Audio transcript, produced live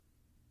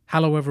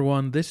Hello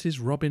everyone, this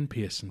is Robin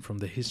Pearson from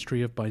the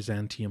History of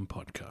Byzantium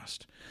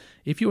podcast.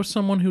 If you're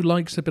someone who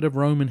likes a bit of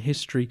Roman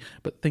history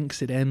but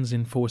thinks it ends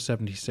in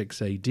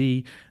 476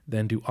 AD,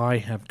 then do I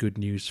have good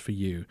news for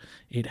you.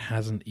 It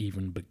hasn't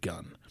even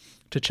begun.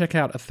 To check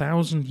out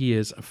 1,000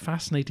 years of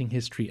fascinating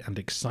history and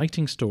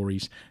exciting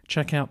stories,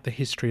 check out the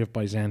History of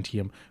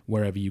Byzantium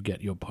wherever you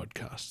get your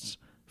podcasts.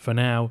 For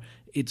now,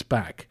 it's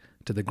back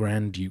to the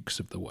Grand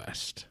Dukes of the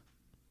West.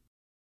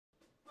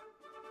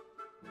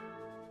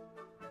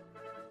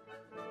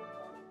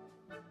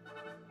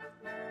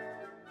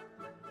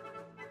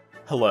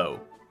 Hello,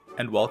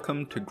 and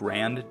welcome to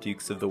Grand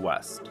Dukes of the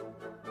West,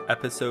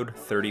 Episode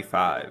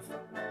 35,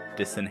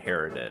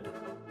 Disinherited.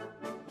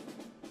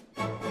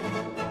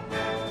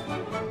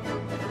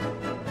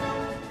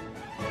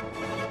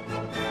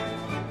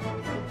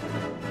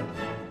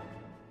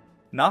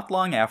 Not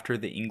long after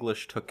the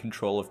English took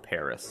control of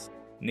Paris,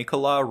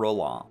 Nicolas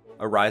Roland,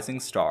 a rising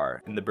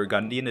star in the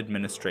Burgundian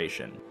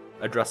administration,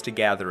 addressed a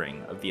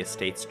gathering of the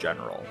Estates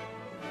General.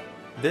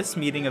 This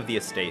meeting of the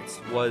Estates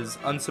was,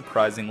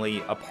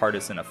 unsurprisingly, a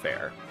partisan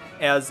affair,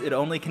 as it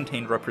only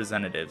contained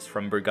representatives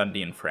from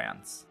Burgundian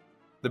France,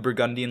 the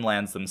Burgundian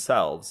lands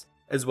themselves,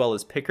 as well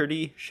as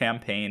Picardy,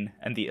 Champagne,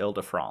 and the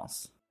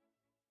Ile-de-France.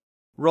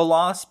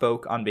 Roland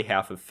spoke on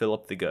behalf of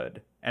Philip the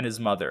Good and his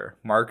mother,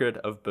 Margaret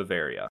of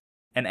Bavaria,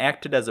 and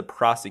acted as a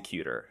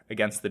prosecutor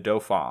against the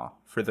Dauphin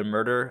for the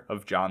murder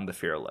of John the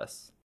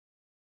Fearless.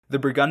 The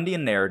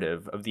Burgundian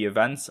narrative of the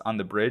events on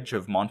the bridge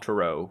of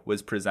Montereau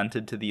was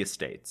presented to the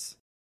Estates,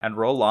 and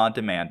Roland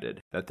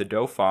demanded that the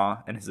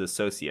Dauphin and his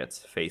associates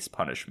face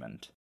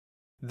punishment.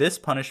 This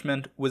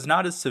punishment was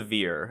not as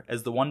severe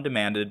as the one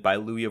demanded by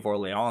Louis of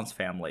Orleans'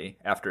 family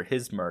after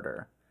his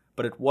murder,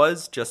 but it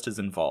was just as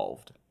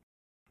involved.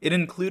 It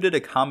included a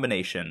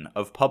combination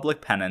of public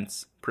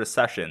penance,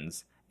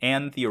 processions,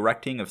 and the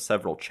erecting of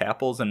several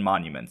chapels and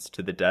monuments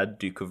to the dead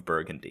Duke of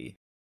Burgundy.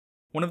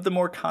 One of the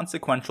more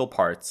consequential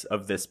parts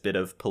of this bit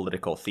of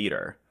political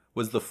theater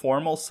was the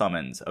formal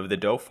summons of the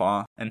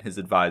Dauphin and his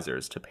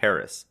advisors to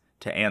Paris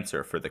to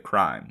answer for the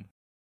crime.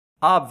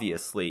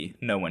 Obviously,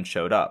 no one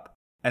showed up,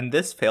 and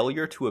this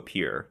failure to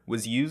appear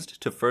was used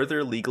to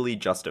further legally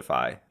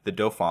justify the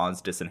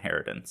Dauphin's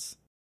disinheritance.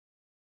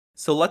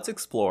 So let's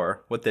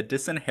explore what the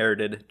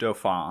disinherited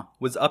Dauphin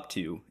was up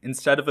to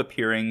instead of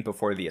appearing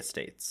before the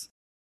Estates.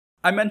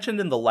 I mentioned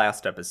in the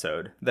last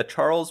episode that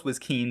Charles was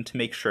keen to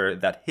make sure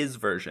that his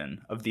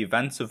version of the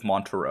events of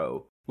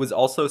Montereau was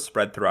also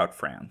spread throughout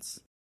France.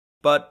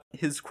 But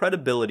his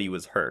credibility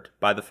was hurt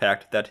by the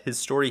fact that his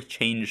story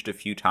changed a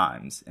few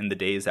times in the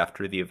days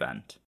after the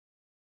event.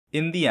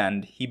 In the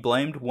end, he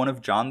blamed one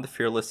of John the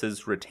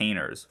Fearless's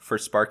retainers for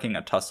sparking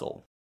a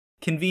tussle.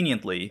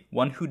 Conveniently,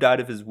 one who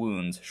died of his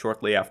wounds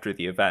shortly after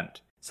the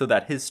event, so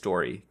that his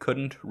story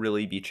couldn't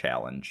really be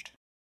challenged.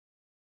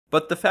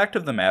 But the fact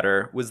of the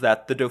matter was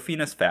that the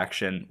Dauphinists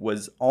faction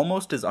was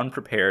almost as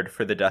unprepared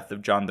for the death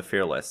of John the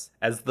Fearless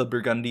as the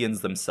Burgundians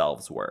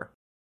themselves were.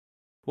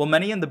 While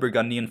many in the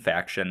Burgundian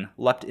faction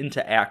leapt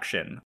into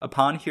action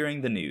upon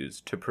hearing the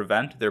news to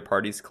prevent their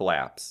party's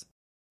collapse,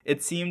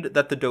 it seemed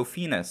that the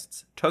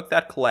Dauphinists took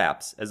that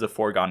collapse as a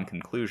foregone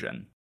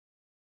conclusion.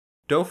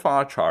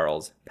 Dauphin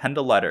Charles penned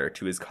a letter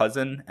to his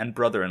cousin and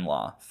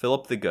brother-in-law,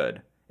 Philip the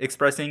Good,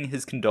 expressing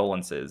his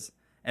condolences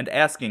and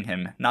asking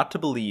him not to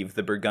believe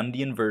the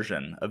Burgundian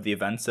version of the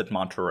events at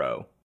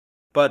Montereau.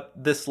 But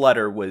this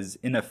letter was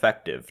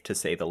ineffective, to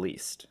say the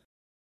least.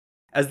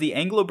 As the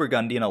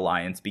Anglo-Burgundian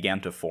alliance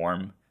began to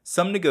form,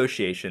 some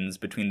negotiations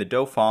between the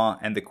Dauphin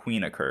and the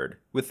Queen occurred,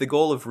 with the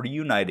goal of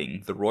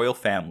reuniting the royal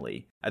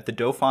family at the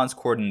Dauphin's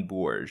court in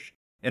Bauge,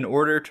 in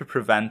order to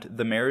prevent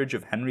the marriage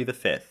of Henry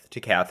V to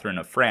Catherine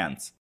of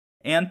France,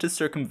 and to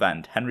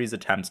circumvent Henry's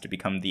attempts to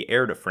become the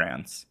heir to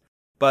France.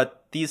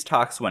 But these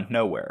talks went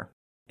nowhere,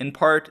 in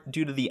part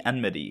due to the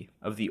enmity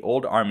of the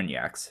old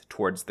Armagnacs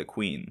towards the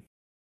Queen.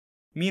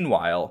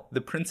 Meanwhile, the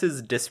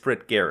prince's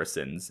disparate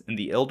garrisons in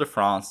the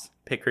Ile-de-France,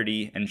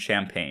 Picardy, and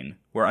Champagne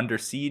were under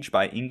siege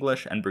by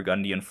English and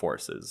Burgundian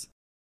forces.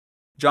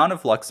 John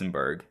of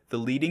Luxembourg, the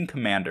leading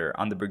commander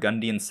on the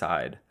Burgundian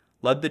side,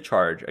 led the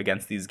charge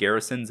against these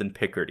garrisons in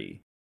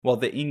Picardy, while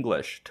the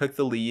English took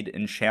the lead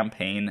in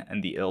Champagne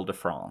and the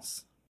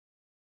Ile-de-France.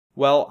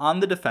 While on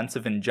the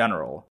defensive in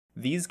general,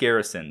 these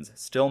garrisons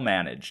still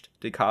managed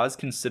to cause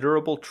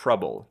considerable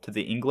trouble to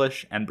the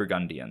English and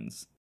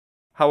Burgundians.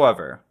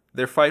 However,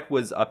 their fight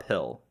was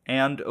uphill,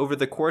 and over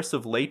the course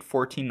of late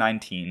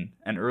 1419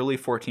 and early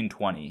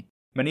 1420,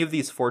 many of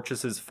these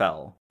fortresses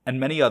fell, and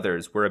many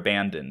others were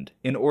abandoned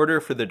in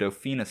order for the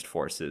Dauphinist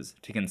forces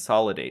to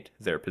consolidate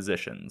their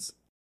positions.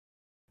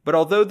 But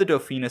although the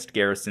Dauphinist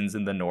garrisons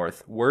in the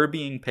north were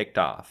being picked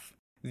off,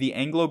 the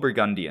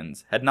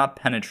Anglo-Burgundians had not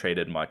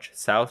penetrated much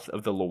south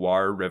of the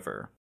Loire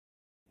River.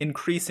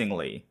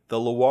 Increasingly, the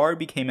Loire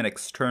became an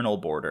external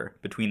border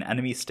between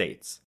enemy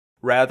states,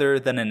 rather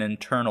than an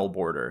internal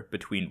border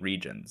between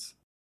regions.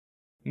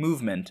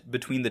 Movement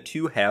between the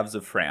two halves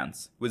of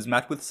France was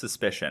met with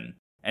suspicion,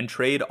 and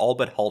trade all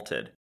but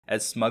halted,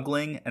 as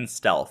smuggling and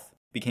stealth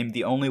became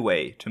the only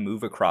way to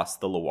move across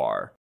the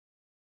Loire.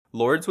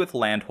 Lords with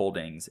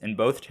landholdings in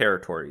both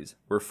territories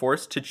were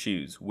forced to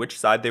choose which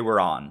side they were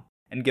on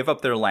and give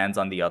up their lands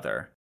on the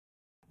other.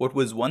 What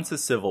was once a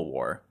civil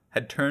war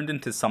had turned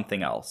into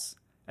something else,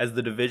 as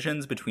the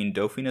divisions between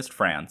Dauphinist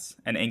France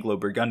and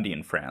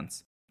Anglo-Burgundian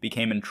France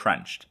became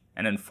entrenched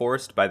and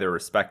enforced by their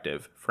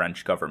respective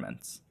French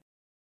governments.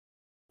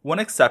 One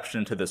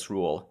exception to this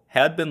rule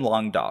had been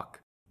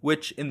Languedoc,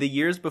 which in the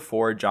years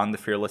before John the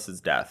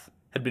Fearless's death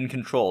had been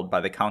controlled by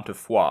the Count of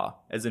Foix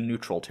as a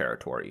neutral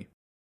territory,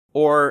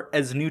 or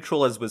as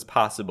neutral as was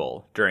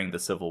possible during the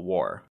Civil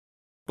War.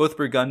 Both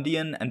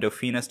Burgundian and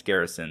Dauphinist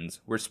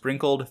garrisons were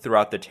sprinkled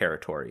throughout the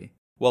territory,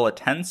 while a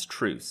tense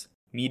truce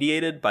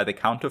mediated by the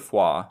Count of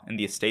Foix and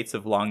the estates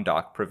of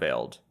Languedoc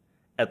prevailed,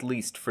 at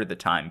least for the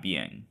time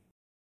being.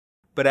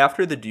 But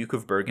after the Duke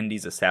of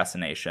Burgundy's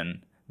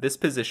assassination, this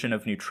position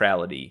of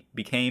neutrality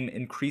became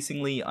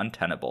increasingly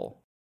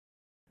untenable.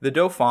 The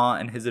Dauphin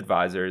and his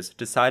advisors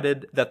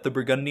decided that the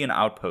Burgundian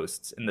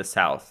outposts in the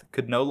south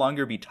could no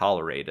longer be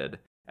tolerated,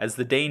 as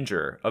the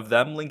danger of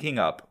them linking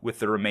up with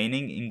the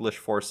remaining English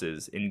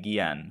forces in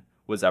Guyenne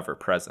was ever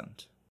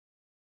present.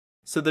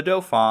 So the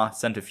Dauphin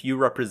sent a few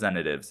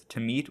representatives to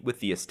meet with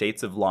the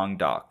estates of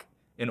Languedoc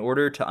in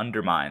order to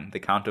undermine the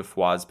Count of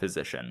Foix's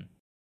position.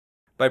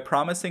 By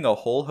promising a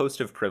whole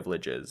host of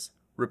privileges,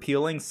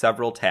 repealing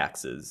several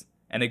taxes,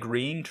 and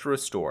agreeing to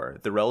restore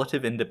the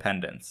relative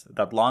independence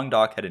that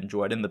Languedoc had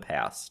enjoyed in the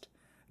past,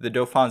 the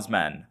Dauphin's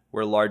men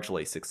were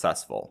largely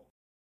successful.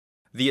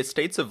 The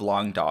estates of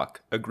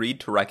Languedoc agreed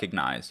to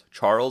recognize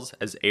Charles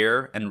as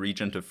heir and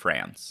regent of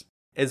France,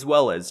 as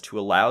well as to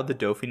allow the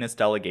Dauphinist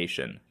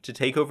delegation to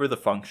take over the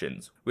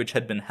functions which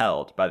had been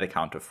held by the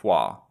Count of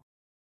Foix.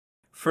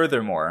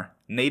 Furthermore,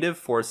 native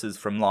forces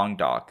from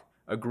Languedoc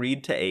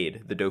agreed to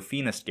aid the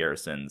Dauphinist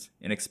garrisons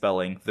in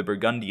expelling the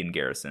Burgundian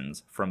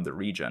garrisons from the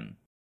region.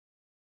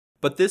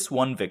 But this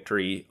one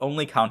victory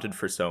only counted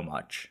for so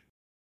much.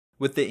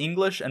 With the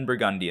English and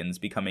Burgundians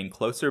becoming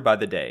closer by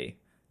the day,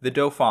 the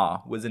Dauphin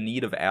was in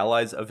need of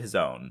allies of his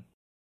own.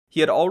 He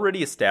had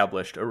already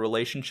established a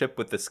relationship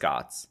with the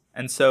Scots,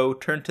 and so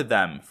turned to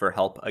them for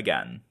help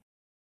again.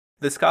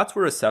 The Scots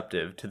were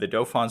receptive to the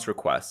Dauphin's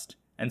request,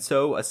 and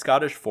so a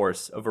Scottish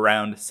force of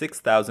around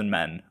 6,000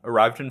 men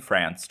arrived in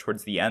France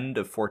towards the end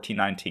of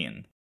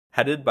 1419,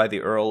 headed by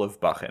the Earl of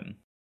Buchan.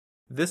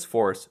 This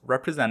force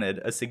represented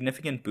a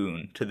significant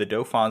boon to the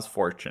Dauphin's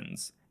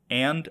fortunes,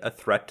 and a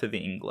threat to the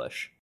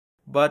English.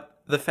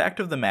 But the fact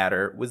of the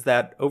matter was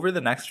that over the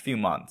next few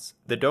months,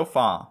 the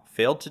Dauphin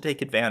failed to take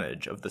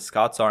advantage of the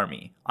Scots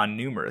army on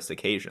numerous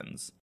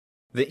occasions.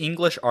 The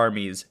English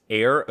army's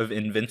air of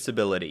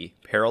invincibility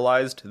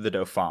paralyzed the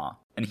Dauphin,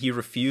 and he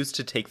refused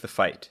to take the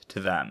fight to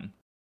them.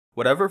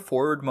 Whatever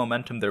forward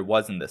momentum there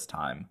was in this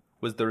time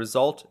was the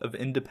result of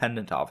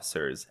independent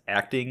officers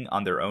acting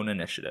on their own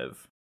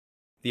initiative.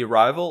 The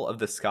arrival of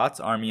the Scots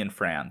army in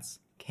France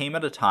came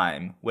at a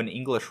time when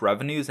English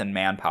revenues and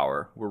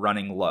manpower were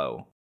running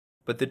low,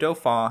 but the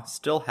Dauphin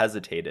still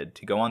hesitated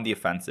to go on the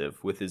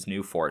offensive with his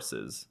new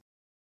forces.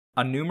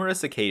 On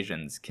numerous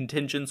occasions,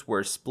 contingents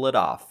were split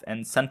off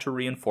and sent to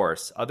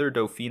reinforce other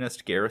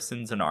Dauphinist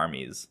garrisons and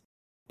armies,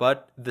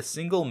 but the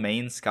single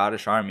main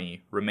Scottish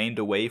army remained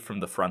away from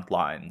the front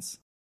lines.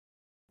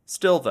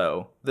 Still,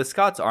 though, the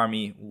Scots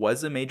army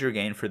was a major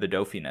gain for the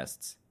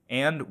Dauphinists,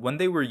 and when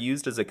they were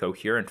used as a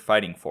coherent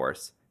fighting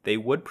force, they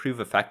would prove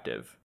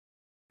effective.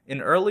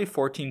 In early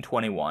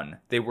 1421,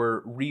 they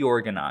were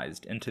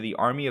reorganized into the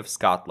Army of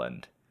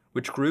Scotland,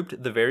 which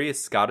grouped the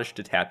various Scottish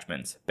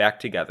detachments back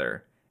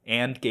together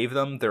and gave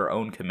them their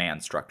own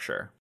command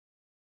structure.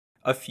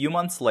 A few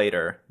months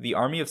later, the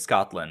Army of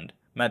Scotland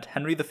met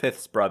Henry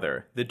V's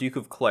brother, the Duke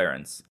of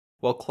Clarence,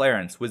 while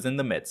Clarence was in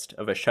the midst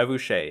of a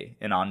chevauchée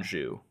in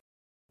Anjou.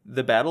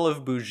 The Battle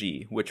of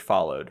Bauge, which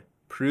followed,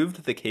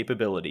 proved the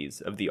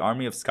capabilities of the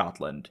Army of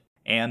Scotland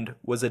and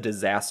was a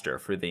disaster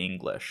for the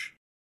English.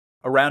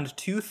 Around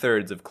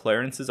 2/3 of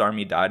Clarence's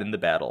army died in the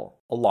battle,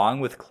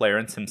 along with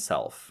Clarence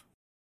himself.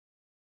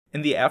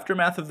 In the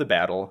aftermath of the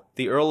battle,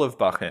 the Earl of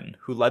Buchan,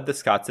 who led the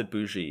Scots at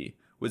Bauge,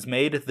 was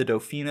made the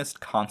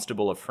Dauphinist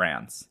Constable of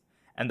France,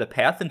 and the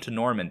path into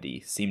Normandy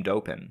seemed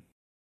open.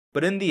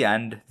 But in the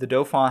end, the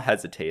Dauphin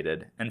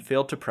hesitated and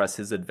failed to press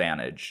his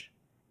advantage,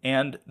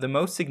 and the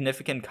most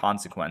significant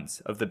consequence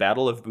of the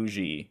Battle of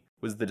Bauge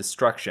was the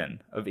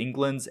destruction of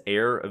England's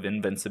air of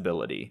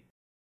invincibility.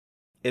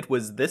 It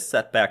was this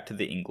setback to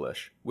the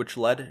English which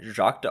led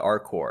Jacques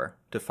d'Harcourt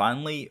to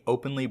finally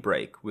openly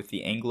break with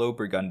the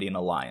Anglo-Burgundian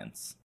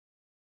alliance.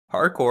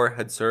 Harcourt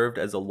had served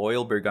as a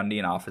loyal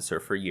Burgundian officer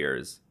for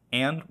years,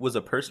 and was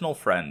a personal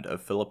friend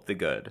of Philip the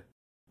Good.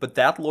 But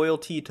that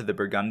loyalty to the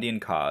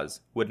Burgundian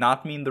cause would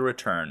not mean the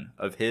return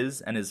of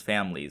his and his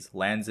family's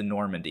lands in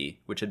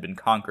Normandy, which had been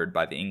conquered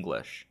by the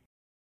English.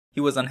 He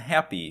was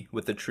unhappy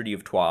with the Treaty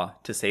of Troyes,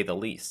 to say the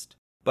least,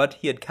 but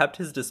he had kept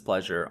his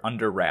displeasure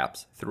under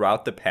wraps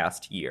throughout the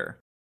past year.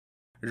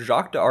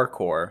 Jacques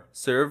d'Harcourt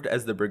served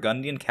as the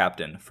Burgundian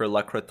captain for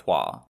Le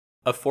Crotoy,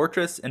 a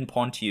fortress in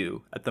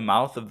Ponthieu at the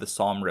mouth of the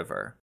Somme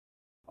River.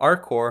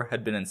 Harcourt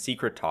had been in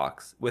secret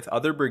talks with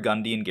other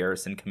Burgundian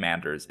garrison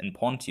commanders in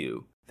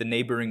Ponthieu the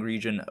neighboring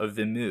region of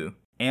Vimeu,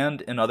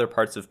 and in other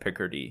parts of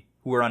Picardy,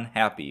 who were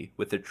unhappy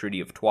with the Treaty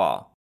of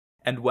Troyes.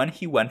 And when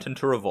he went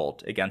into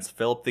revolt against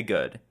Philip the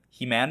Good,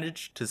 he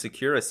managed to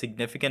secure a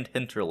significant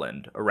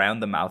hinterland around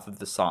the mouth of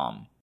the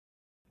Somme.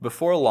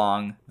 Before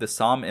long, the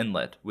Somme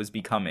inlet was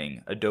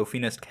becoming a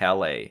Dauphinist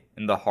Calais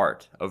in the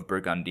heart of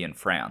Burgundian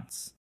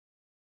France.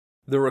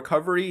 The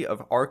recovery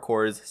of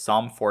Harcourt's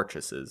Somme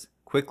fortresses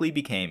quickly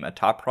became a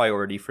top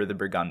priority for the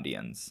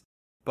Burgundians.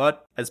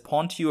 But as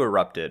Ponthieu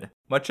erupted,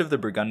 much of the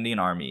Burgundian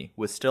army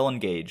was still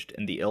engaged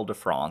in the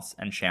Ile-de-France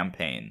and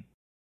Champagne.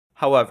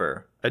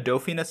 However, a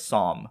Dauphinist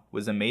Somme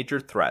was a major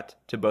threat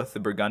to both the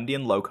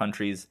Burgundian Low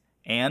Countries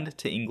and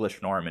to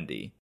English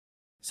Normandy.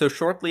 So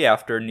shortly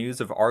after news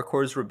of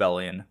Harcourt's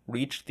rebellion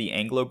reached the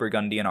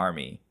Anglo-Burgundian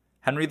army,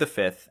 Henry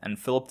V and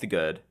Philip the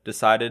Good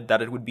decided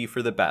that it would be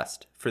for the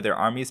best for their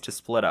armies to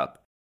split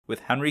up,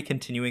 with Henry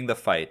continuing the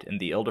fight in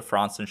the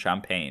Ile-de-France and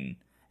Champagne,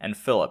 and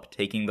Philip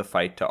taking the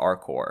fight to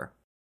Harcourt.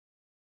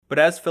 But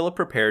as Philip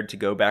prepared to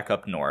go back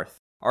up north,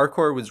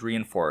 Harcourt was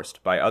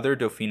reinforced by other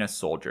Dauphinist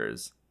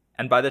soldiers,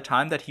 and by the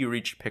time that he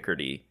reached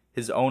Picardy,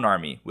 his own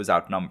army was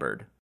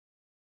outnumbered.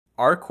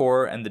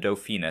 Harcourt and the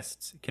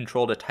Dauphinists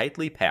controlled a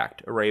tightly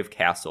packed array of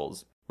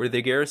castles, where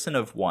the garrison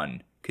of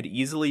one could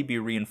easily be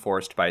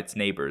reinforced by its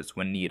neighbors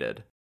when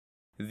needed.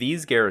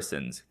 These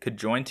garrisons could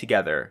join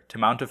together to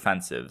mount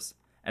offensives,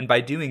 and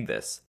by doing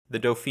this, the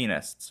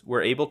Dauphinists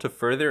were able to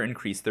further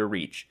increase their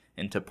reach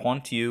into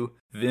Ponthieu,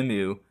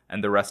 Vimeu,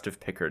 and the rest of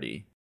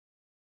Picardy.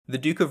 The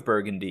Duke of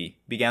Burgundy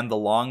began the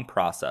long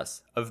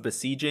process of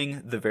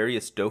besieging the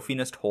various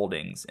Dauphinist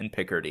holdings in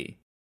Picardy.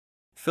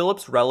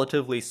 Philip's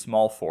relatively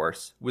small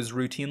force was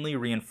routinely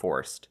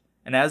reinforced,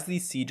 and as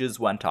these sieges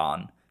went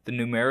on, the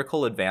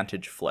numerical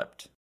advantage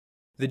flipped.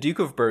 The Duke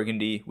of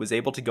Burgundy was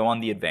able to go on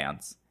the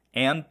advance,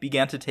 and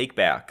began to take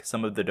back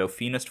some of the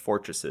Dauphinist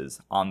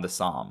fortresses on the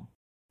Somme.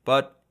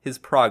 But his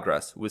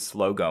progress was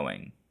slow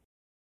going.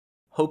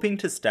 Hoping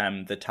to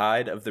stem the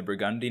tide of the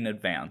Burgundian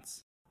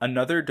advance,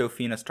 another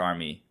Dauphinist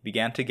army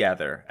began to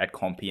gather at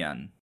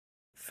Compiègne.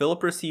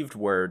 Philip received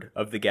word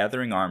of the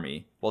gathering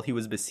army while he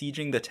was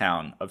besieging the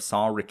town of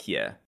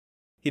Saint-Riquier.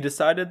 He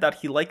decided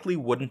that he likely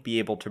wouldn't be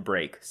able to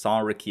break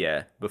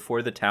Saint-Riquier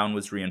before the town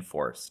was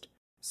reinforced,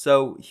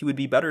 so he would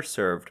be better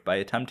served by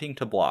attempting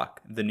to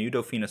block the new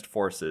Dauphinist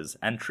forces'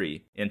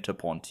 entry into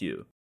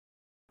Ponthieu.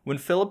 When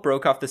Philip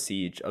broke off the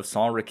siege of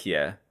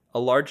Saint-Riquier, a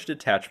large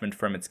detachment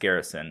from its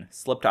garrison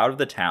slipped out of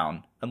the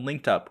town and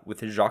linked up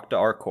with Jacques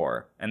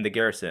d'Harcourt and the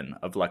garrison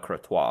of Le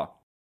Crotoy.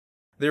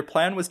 Their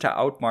plan was to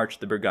outmarch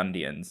the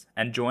Burgundians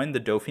and join the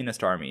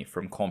Dauphinist army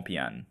from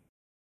Compiègne.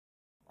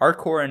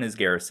 Harcourt and his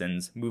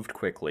garrisons moved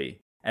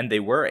quickly, and they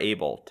were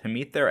able to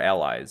meet their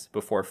allies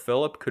before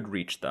Philip could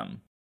reach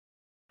them.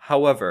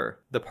 However,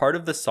 the part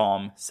of the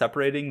Somme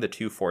separating the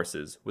two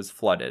forces was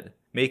flooded,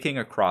 making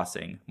a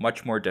crossing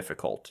much more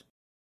difficult.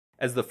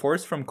 As the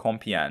force from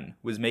Compiègne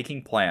was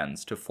making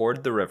plans to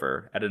ford the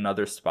river at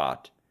another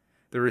spot,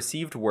 they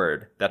received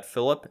word that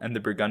Philip and the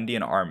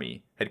Burgundian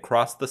army had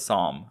crossed the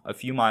Somme a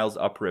few miles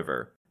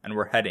upriver and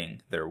were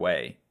heading their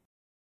way.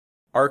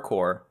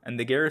 Harcourt and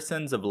the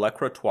garrisons of Le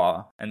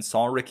Crotoy and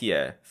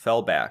Saint-Riquier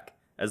fell back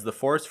as the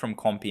force from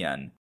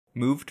Compiègne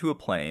moved to a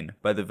plain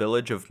by the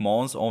village of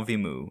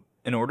Mons-en-Vimeu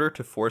in order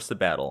to force a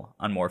battle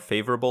on more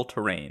favorable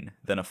terrain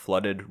than a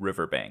flooded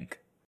riverbank.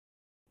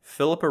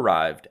 Philip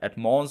arrived at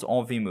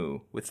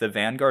Mons-en-Vimeu with the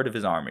vanguard of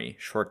his army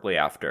shortly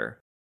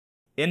after.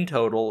 In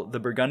total, the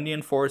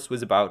Burgundian force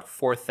was about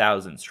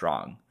 4,000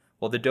 strong,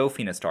 while the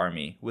Dauphinist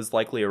army was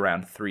likely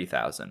around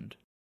 3,000.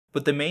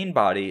 But the main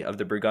body of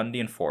the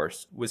Burgundian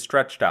force was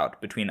stretched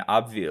out between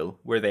Abbeville,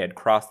 where they had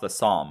crossed the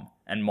Somme,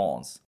 and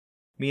Mons,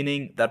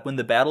 meaning that when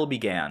the battle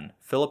began,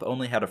 Philip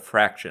only had a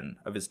fraction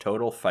of his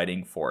total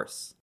fighting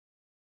force.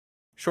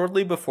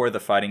 Shortly before the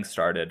fighting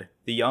started,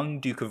 the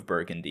young Duke of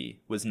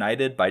Burgundy was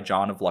knighted by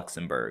John of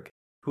Luxembourg,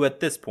 who at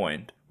this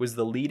point was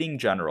the leading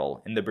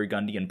general in the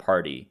Burgundian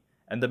party,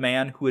 and the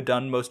man who had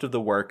done most of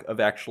the work of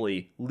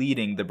actually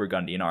leading the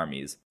Burgundian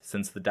armies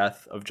since the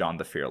death of John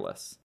the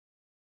Fearless.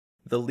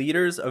 The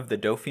leaders of the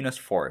Dauphinist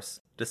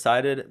force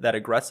decided that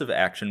aggressive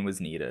action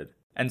was needed,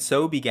 and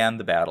so began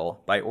the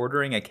battle by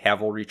ordering a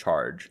cavalry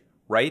charge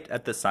right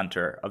at the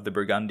center of the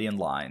Burgundian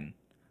line,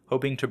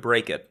 hoping to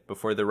break it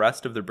before the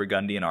rest of the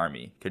Burgundian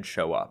army could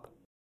show up.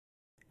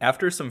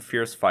 After some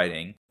fierce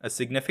fighting, a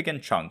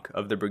significant chunk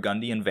of the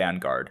Burgundian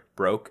vanguard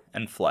broke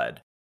and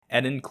fled,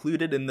 and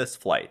included in this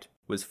flight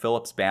was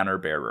Philip's banner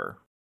bearer.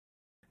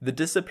 The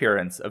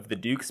disappearance of the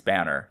Duke's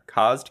banner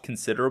caused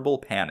considerable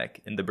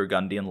panic in the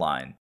Burgundian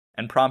line,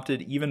 and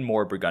prompted even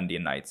more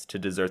Burgundian knights to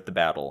desert the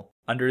battle,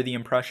 under the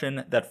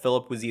impression that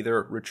Philip was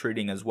either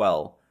retreating as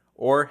well,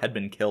 or had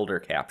been killed or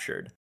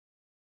captured.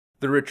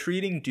 The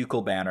retreating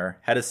ducal banner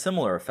had a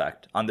similar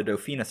effect on the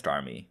Dauphinist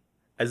army,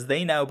 as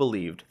they now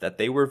believed that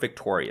they were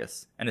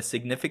victorious, and a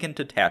significant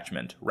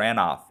detachment ran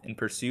off in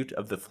pursuit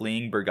of the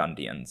fleeing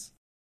Burgundians.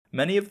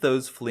 Many of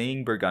those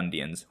fleeing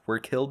Burgundians were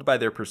killed by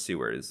their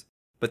pursuers,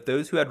 but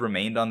those who had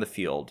remained on the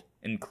field,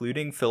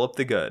 including Philip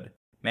the Good,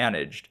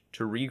 managed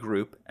to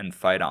regroup and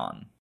fight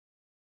on.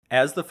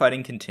 As the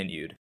fighting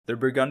continued, the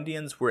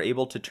Burgundians were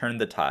able to turn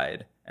the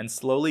tide and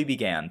slowly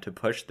began to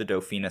push the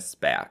Dauphinists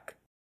back.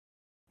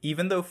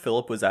 Even though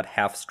Philip was at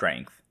half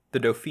strength, the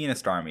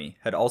Dauphinist army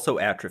had also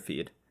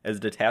atrophied as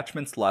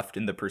detachments left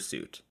in the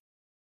pursuit.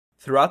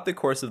 Throughout the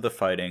course of the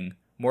fighting,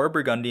 more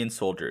Burgundian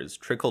soldiers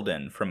trickled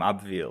in from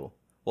Abbeville,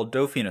 while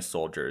Dauphinist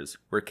soldiers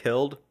were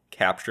killed,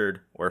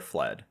 captured, or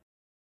fled.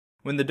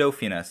 When the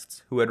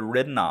Dauphinists, who had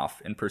ridden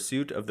off in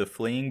pursuit of the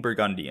fleeing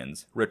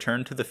Burgundians,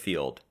 returned to the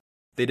field,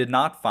 they did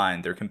not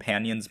find their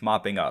companions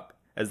mopping up,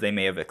 as they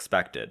may have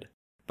expected,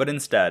 but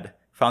instead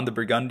found the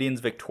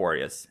Burgundians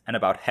victorious and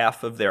about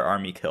half of their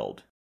army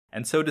killed,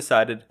 and so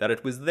decided that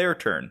it was their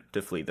turn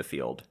to flee the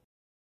field.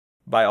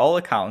 By all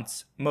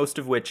accounts, most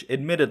of which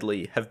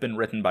admittedly have been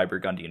written by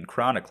Burgundian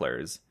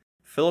chroniclers,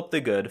 Philip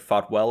the Good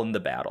fought well in the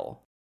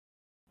battle.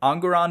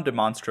 Enguerrand de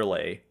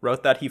Monstrelet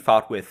wrote that he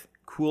fought with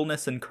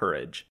coolness and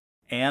courage,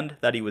 and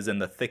that he was in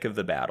the thick of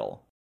the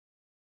battle.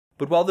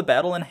 But while the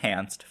battle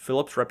enhanced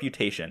Philip's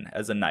reputation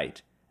as a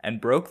knight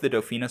and broke the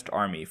Dauphinist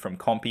army from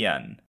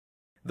Compiègne,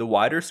 the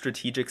wider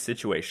strategic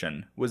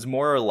situation was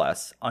more or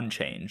less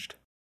unchanged.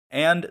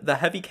 And the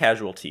heavy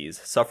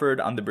casualties suffered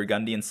on the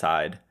Burgundian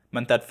side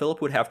meant that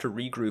Philip would have to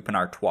regroup in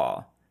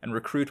Artois and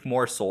recruit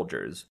more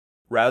soldiers,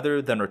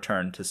 rather than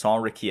return to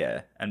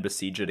Saint-Riquier and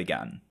besiege it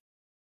again.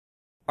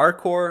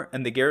 Harcourt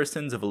and the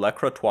garrisons of Le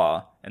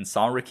Crotoy and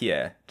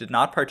Saint-Riquier did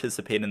not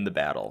participate in the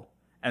battle,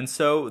 and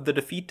so the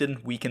defeat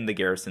didn't weaken the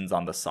garrisons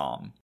on the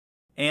Somme.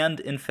 And,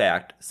 in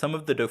fact, some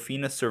of the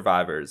Dauphinist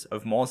survivors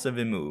of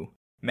Mons-en-Vimeu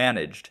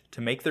managed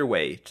to make their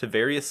way to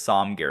various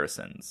Somme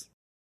garrisons.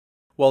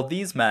 While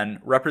these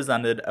men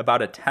represented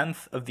about a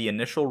tenth of the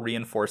initial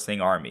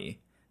reinforcing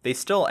army, they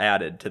still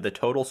added to the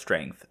total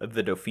strength of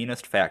the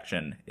Dauphinist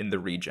faction in the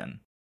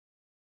region.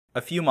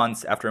 A few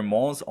months after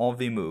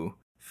Mons-en-Vimeu,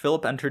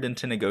 Philip entered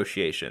into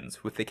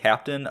negotiations with the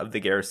captain of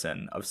the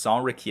garrison of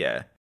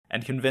Saint-Riquier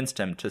and convinced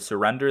him to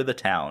surrender the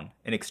town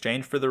in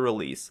exchange for the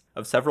release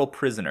of several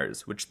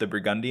prisoners which the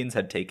Burgundians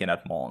had taken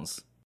at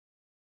Mons.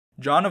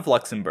 John of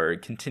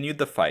Luxembourg continued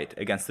the fight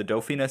against the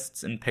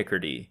Dauphinists in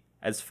Picardy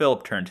as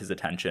Philip turned his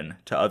attention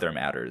to other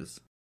matters.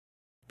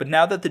 But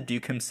now that the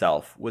Duke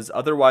himself was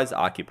otherwise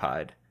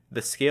occupied,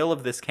 the scale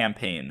of this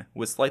campaign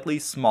was slightly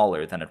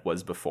smaller than it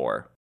was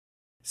before.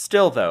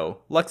 Still, though,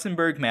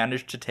 Luxembourg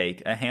managed to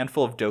take a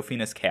handful of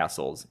Dauphinist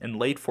castles in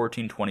late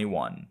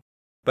 1421,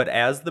 but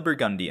as the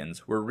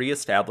Burgundians were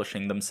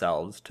re-establishing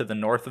themselves to the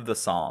north of the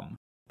Somme,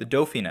 the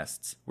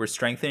Dauphinists were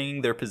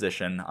strengthening their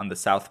position on the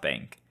south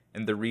bank,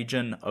 in the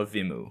region of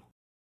Vimeu.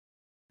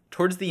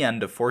 Towards the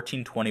end of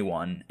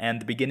 1421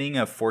 and the beginning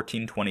of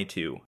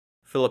 1422,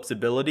 Philip's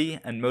ability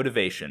and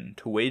motivation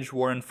to wage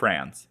war in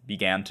France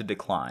began to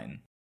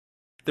decline.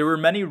 There were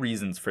many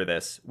reasons for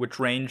this, which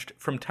ranged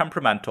from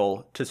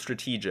temperamental to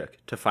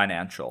strategic to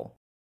financial.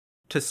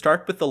 To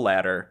start with the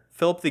latter,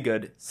 Philip the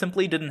Good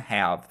simply didn't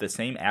have the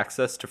same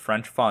access to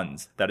French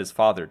funds that his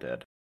father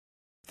did.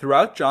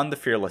 Throughout John the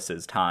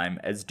Fearless's time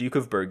as Duke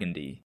of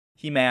Burgundy,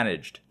 he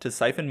managed to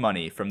siphon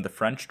money from the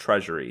French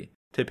treasury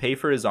to pay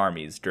for his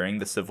armies during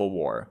the Civil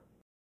War.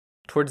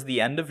 Towards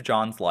the end of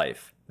John's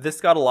life,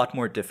 this got a lot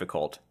more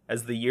difficult,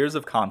 as the years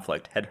of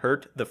conflict had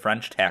hurt the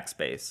French tax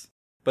base,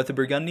 but the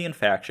Burgundian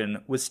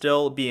faction was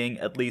still being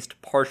at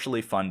least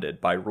partially funded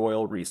by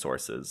royal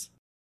resources.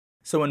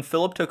 So when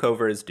Philip took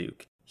over as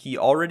Duke, he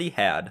already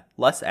had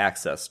less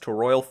access to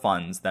royal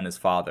funds than his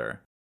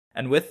father,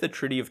 and with the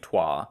Treaty of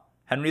Troyes,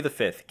 Henry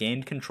V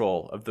gained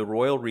control of the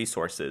royal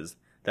resources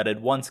that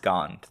had once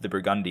gone to the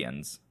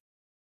Burgundians.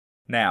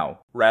 Now,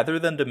 rather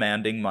than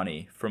demanding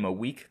money from a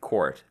weak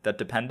court that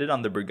depended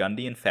on the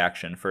Burgundian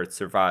faction for its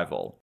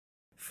survival,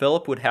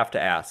 Philip would have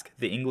to ask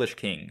the English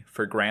king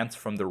for grants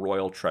from the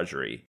royal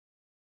treasury.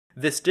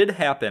 This did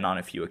happen on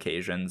a few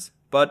occasions,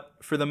 but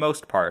for the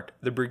most part,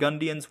 the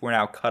Burgundians were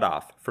now cut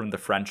off from the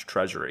French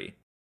treasury.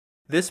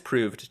 This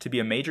proved to be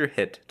a major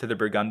hit to the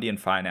Burgundian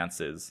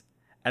finances,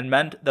 and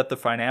meant that the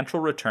financial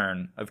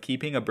return of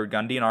keeping a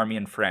Burgundian army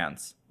in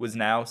France was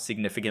now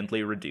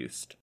significantly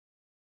reduced.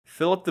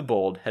 Philip the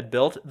Bold had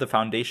built the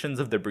foundations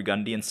of the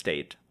Burgundian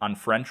state on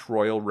French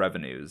royal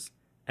revenues,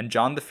 and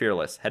John the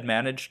Fearless had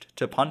managed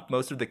to punt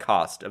most of the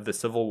cost of the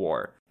Civil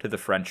War to the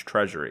French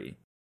treasury.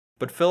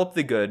 But Philip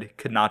the Good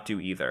could not do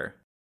either.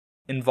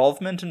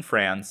 Involvement in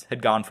France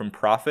had gone from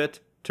profit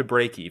to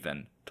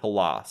break-even to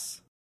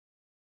loss.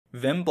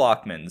 Wim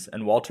Blockmans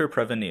and Walter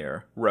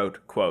Prevenir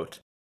wrote, quote,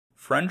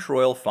 French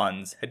royal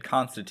funds had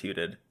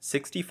constituted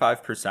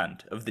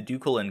 65% of the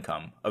ducal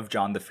income of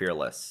John the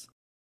Fearless.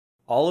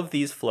 All of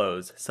these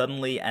flows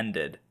suddenly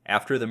ended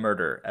after the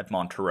murder at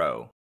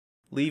Montereau,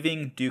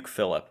 leaving Duke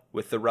Philip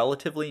with the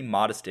relatively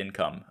modest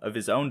income of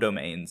his own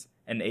domains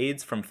and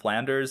aids from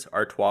Flanders,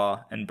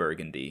 Artois, and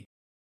Burgundy.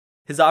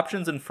 His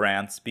options in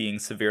France being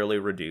severely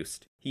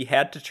reduced, he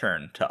had to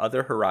turn to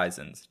other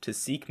horizons to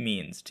seek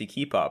means to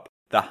keep up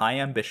the high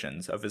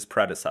ambitions of his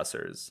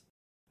predecessors.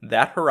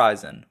 That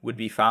horizon would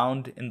be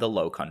found in the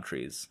Low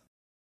Countries.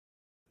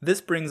 This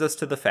brings us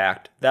to the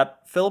fact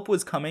that Philip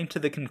was coming to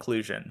the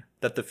conclusion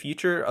that the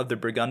future of the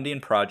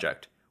Burgundian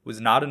project was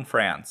not in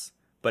France,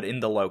 but in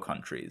the Low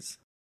Countries.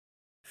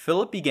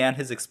 Philip began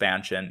his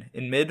expansion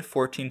in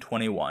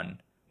mid-1421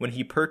 when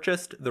he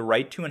purchased the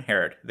right to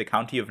inherit the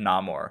county of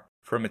Namur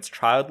from its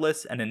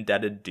childless and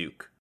indebted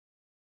duke.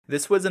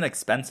 This was an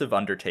expensive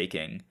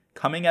undertaking,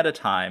 coming at a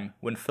time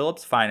when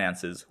Philip's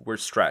finances were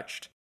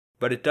stretched,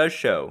 but it does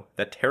show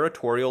that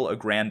territorial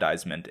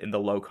aggrandizement in the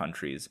Low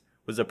Countries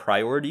was a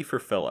priority for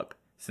Philip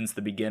since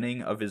the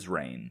beginning of his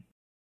reign.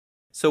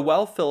 So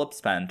while Philip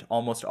spent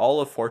almost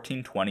all of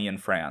 1420 in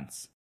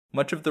France,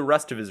 much of the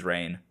rest of his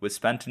reign was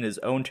spent in his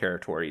own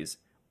territories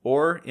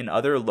or in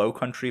other Low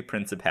Country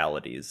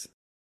principalities.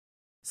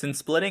 Since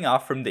splitting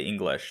off from the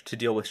English to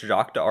deal with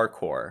Jacques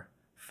d'Harcourt,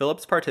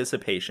 Philip's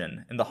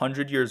participation in the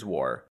 100 Years'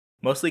 War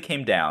mostly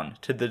came down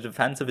to the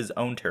defense of his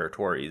own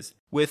territories,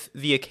 with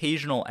the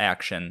occasional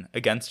action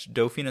against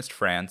Dauphinist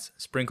France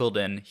sprinkled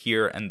in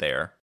here and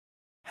there.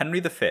 Henry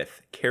V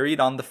carried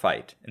on the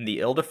fight in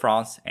the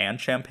Ile-de-France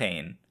and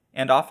Champagne,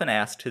 and often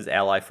asked his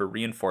ally for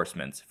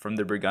reinforcements from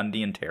the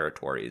Burgundian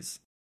territories.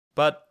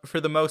 But,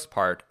 for the most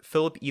part,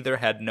 Philip either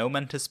had no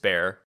men to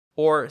spare,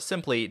 or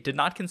simply did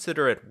not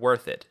consider it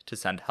worth it to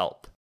send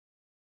help.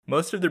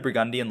 Most of the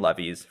Burgundian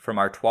levies from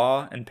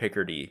Artois and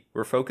Picardy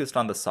were focused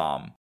on the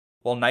Somme,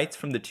 while knights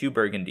from the two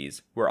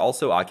Burgundies were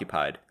also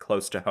occupied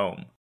close to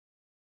home.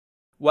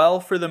 While,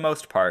 for the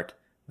most part,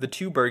 the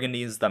two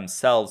Burgundies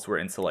themselves were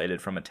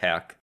insulated from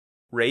attack,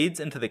 raids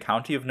into the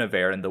county of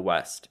Nevers in the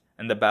west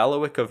and the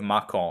bailiwick of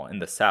Mâcon in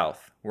the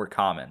south were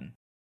common.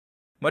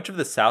 Much of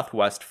the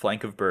southwest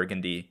flank of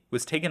Burgundy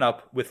was taken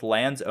up with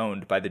lands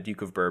owned by the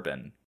Duke of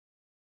Bourbon.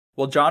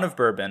 While John of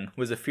Bourbon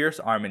was a fierce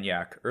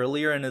Armagnac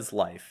earlier in his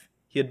life,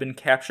 he had been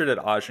captured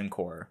at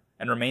Agincourt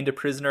and remained a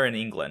prisoner in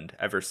England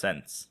ever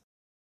since.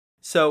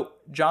 So,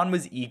 John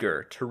was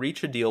eager to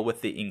reach a deal with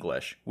the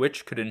English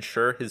which could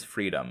ensure his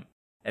freedom,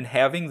 and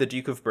having the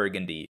Duke of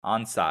Burgundy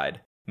on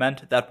side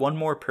meant that one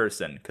more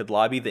person could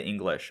lobby the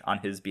English on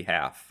his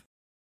behalf.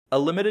 A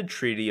limited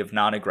treaty of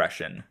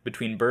non-aggression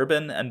between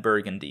Bourbon and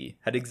Burgundy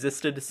had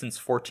existed since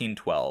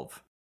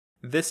 1412.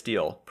 This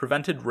deal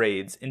prevented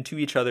raids into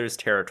each other's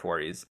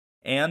territories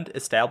and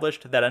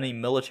established that any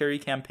military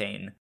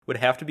campaign would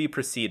have to be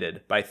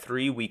preceded by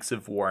 3 weeks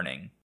of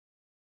warning.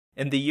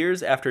 In the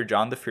years after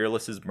John the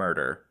Fearless's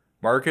murder,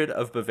 Margaret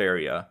of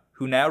Bavaria,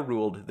 who now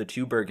ruled the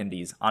two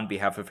Burgundies on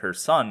behalf of her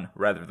son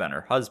rather than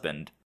her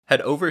husband,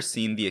 had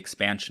overseen the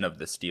expansion of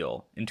this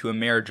deal into a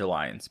marriage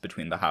alliance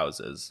between the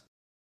houses.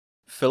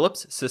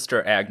 Philip's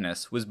sister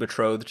Agnes was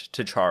betrothed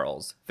to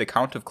Charles, the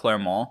Count of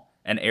Clermont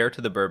and heir to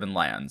the Bourbon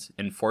lands,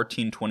 in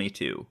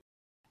 1422,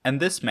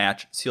 and this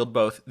match sealed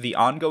both the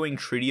ongoing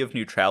Treaty of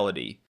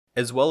Neutrality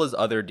as well as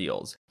other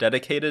deals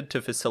dedicated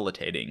to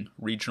facilitating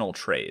regional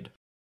trade.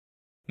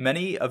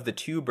 Many of the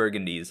two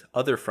Burgundies'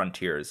 other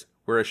frontiers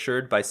were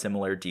assured by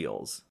similar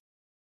deals.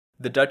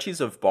 The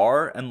duchies of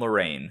Bar and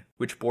Lorraine,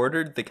 which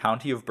bordered the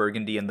county of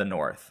Burgundy in the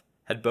north,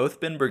 had both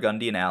been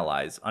Burgundian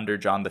allies under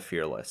John the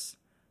Fearless,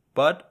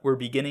 but were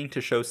beginning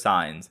to show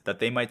signs that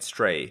they might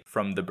stray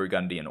from the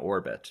Burgundian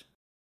orbit.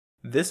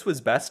 This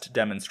was best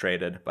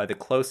demonstrated by the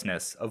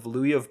closeness of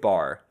Louis of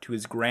Bar to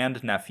his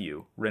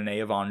grandnephew,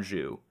 René of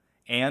Anjou,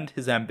 and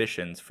his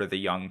ambitions for the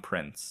young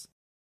prince.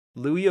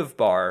 Louis of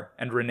Bar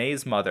and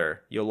René's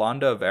mother,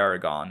 Yolande of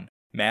Aragon,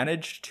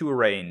 managed to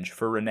arrange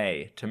for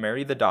René to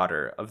marry the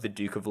daughter of the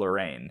Duke of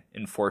Lorraine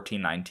in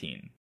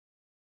 1419.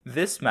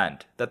 This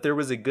meant that there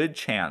was a good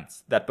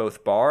chance that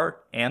both Bar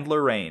and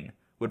Lorraine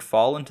would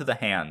fall into the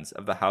hands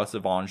of the House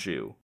of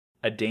Anjou,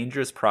 a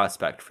dangerous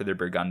prospect for the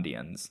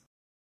Burgundians.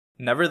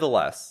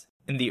 Nevertheless,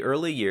 in the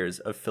early years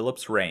of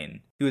Philip's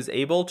reign, he was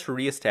able to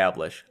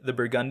re-establish the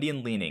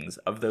Burgundian leanings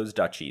of those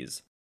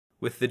duchies,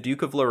 with the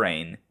Duke of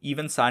Lorraine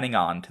even signing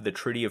on to the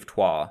Treaty of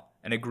Troyes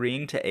and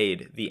agreeing to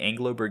aid the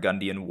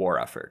Anglo-Burgundian war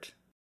effort.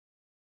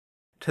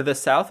 To the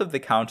south of the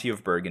county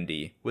of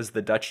Burgundy was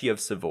the Duchy of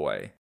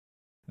Savoy.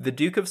 The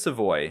Duke of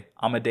Savoy,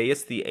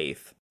 Amadeus VIII,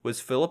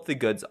 was Philip the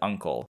Good's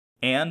uncle,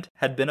 and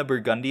had been a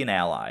Burgundian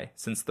ally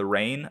since the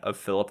reign of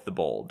Philip the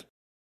Bold.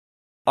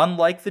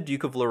 Unlike the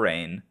Duke of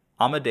Lorraine,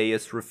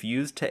 Amadeus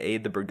refused to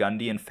aid the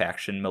Burgundian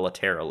faction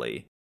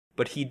militarily,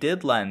 but he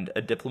did lend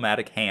a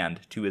diplomatic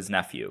hand to his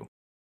nephew.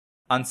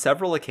 On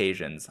several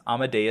occasions,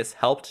 Amadeus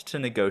helped to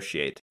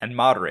negotiate and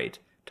moderate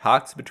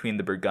talks between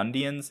the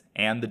Burgundians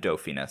and the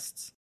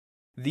Dauphinists.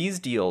 These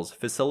deals,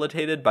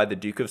 facilitated by the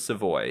Duke of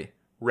Savoy,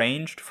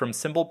 ranged from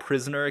simple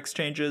prisoner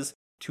exchanges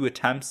to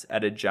attempts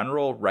at a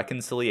general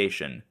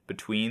reconciliation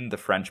between the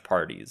French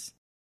parties.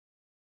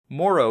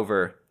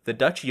 Moreover, the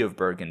Duchy of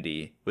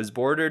Burgundy was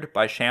bordered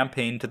by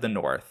Champagne to the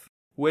north,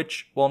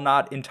 which, while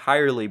not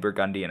entirely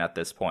Burgundian at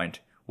this point,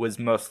 was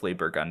mostly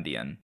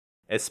Burgundian,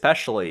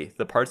 especially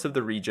the parts of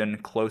the region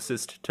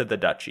closest to the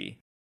duchy.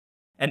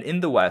 And in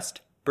the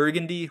west,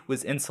 Burgundy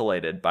was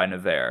insulated by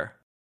Nevers.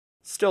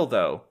 Still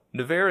though,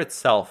 Nevers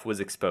itself was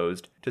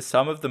exposed to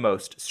some of the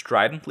most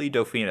stridently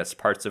Dauphinist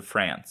parts of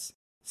France,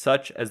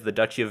 such as the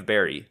Duchy of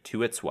Berry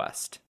to its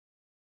west.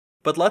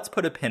 But let's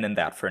put a pin in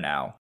that for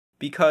now,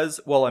 because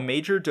while a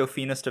major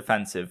Dauphinist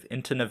offensive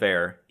into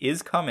Nevers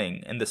is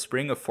coming in the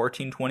spring of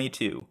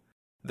 1422,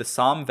 the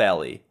Somme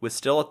Valley was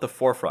still at the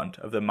forefront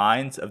of the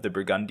minds of the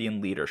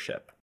Burgundian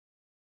leadership.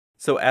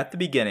 So at the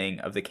beginning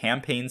of the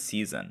campaign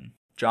season,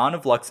 John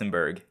of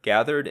Luxembourg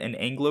gathered an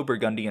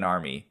Anglo-Burgundian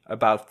army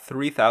about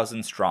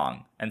 3,000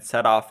 strong and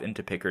set off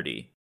into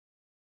Picardy.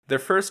 Their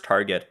first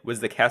target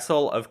was the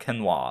castle of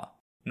Quesnoy,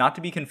 not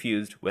to be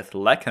confused with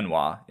Le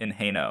Quesnoy in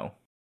Hainaut.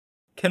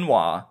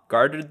 Quesnoy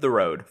guarded the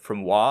road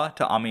from Roye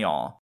to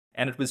Amiens,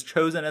 and it was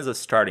chosen as a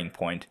starting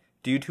point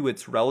due to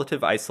its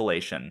relative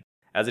isolation,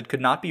 as it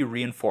could not be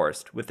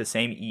reinforced with the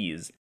same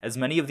ease as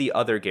many of the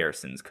other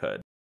garrisons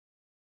could.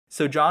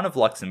 So John of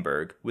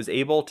Luxembourg was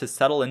able to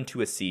settle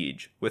into a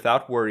siege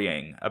without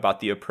worrying about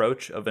the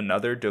approach of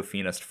another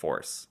Dauphinist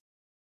force.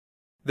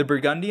 The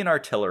Burgundian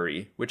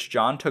artillery, which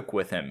John took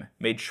with him,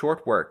 made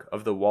short work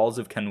of the walls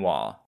of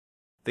Quesnoy.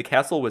 The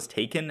castle was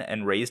taken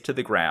and razed to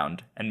the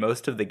ground, and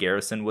most of the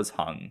garrison was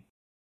hung.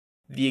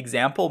 The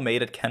example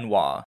made at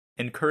Quesnoy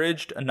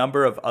encouraged a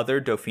number of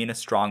other Dauphinist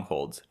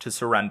strongholds to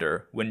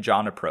surrender when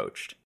John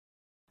approached.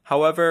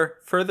 However,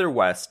 further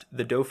west,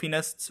 the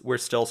Dauphinists were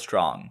still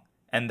strong,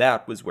 and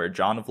that was where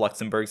John of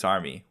Luxembourg's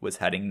army was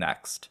heading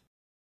next.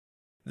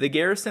 The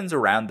garrisons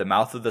around the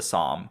mouth of the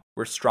Somme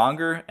were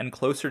stronger and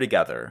closer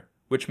together,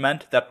 which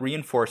meant that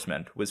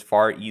reinforcement was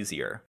far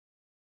easier.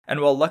 And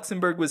while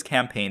Luxembourg was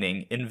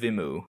campaigning in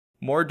Vimeu,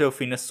 more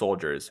Dauphinist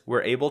soldiers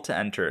were able to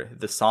enter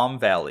the Somme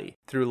Valley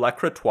through Le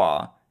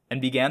Crotoy and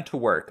began to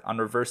work on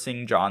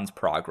reversing John's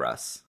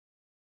progress.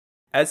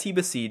 As he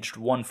besieged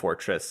one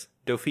fortress,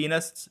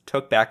 Dauphinists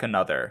took back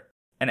another,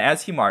 and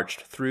as he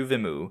marched through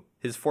Vimeu,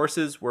 his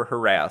forces were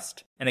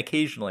harassed and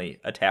occasionally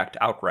attacked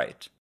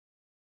outright.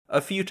 A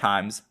few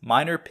times,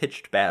 minor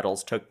pitched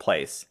battles took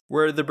place,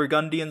 where the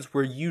Burgundians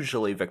were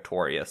usually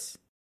victorious,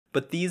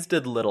 but these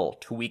did little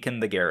to weaken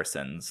the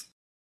garrisons.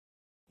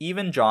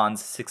 Even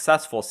John's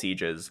successful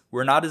sieges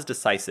were not as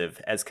decisive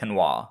as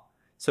Quesnoy,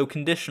 so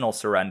conditional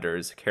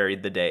surrenders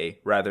carried the day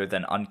rather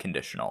than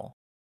unconditional.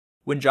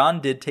 When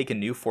John did take a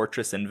new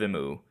fortress in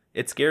Vimeu,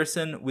 its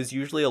garrison was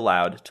usually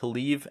allowed to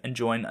leave and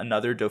join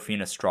another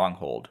Dauphinist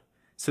stronghold,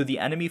 so the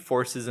enemy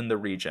forces in the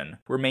region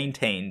were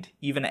maintained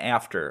even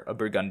after a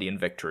Burgundian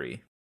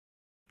victory.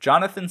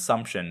 Jonathan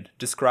Sumption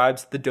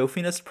describes the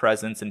Dauphinist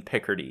presence in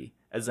Picardy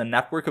as a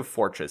network of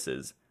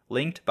fortresses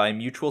linked by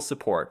mutual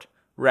support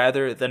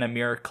rather than a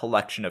mere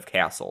collection of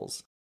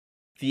castles.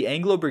 The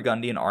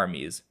Anglo-Burgundian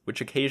armies, which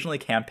occasionally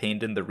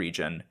campaigned in the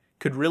region,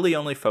 could really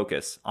only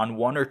focus on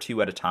one or two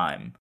at a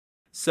time,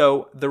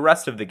 so the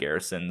rest of the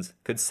garrisons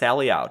could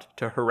sally out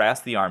to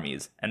harass the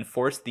armies and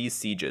force these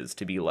sieges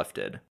to be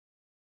lifted.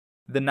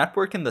 The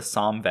network in the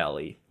Somme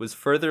Valley was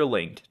further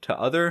linked to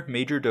other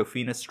major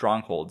Dauphinist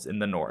strongholds in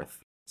the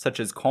north, such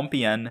as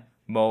Compiègne,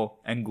 Meaux,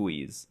 and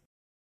Guise.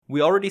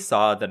 We already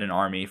saw that an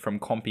army from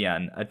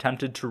Compiègne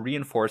attempted to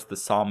reinforce the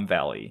Somme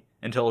Valley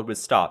until it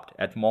was stopped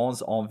at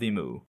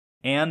Mons-en-Vimeu,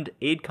 and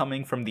aid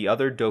coming from the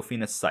other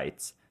Dauphinist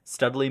sites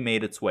steadily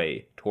made its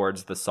way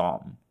towards the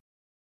Somme.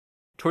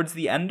 Towards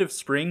the end of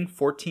spring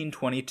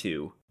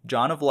 1422,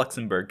 John of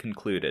Luxembourg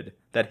concluded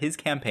that his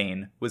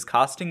campaign was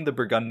costing the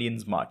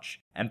Burgundians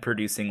much and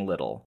producing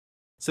little,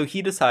 so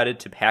he decided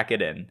to pack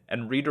it in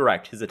and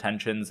redirect his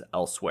attentions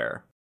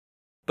elsewhere.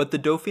 But the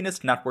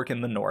Dauphinist network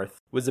in the north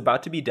was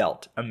about to be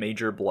dealt a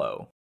major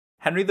blow.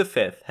 Henry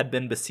V had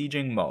been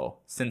besieging Meaux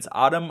since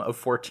autumn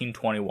of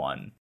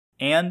 1421,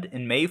 and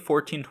in May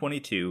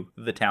 1422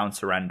 the town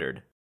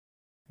surrendered.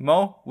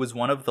 Meaux was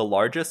one of the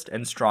largest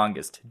and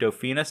strongest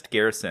Dauphinist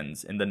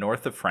garrisons in the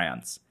north of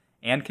France,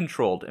 and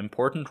controlled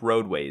important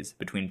roadways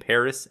between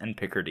Paris and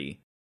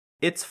Picardy.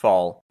 Its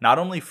fall not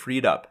only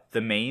freed up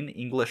the main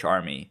English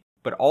army,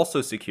 but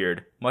also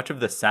secured much of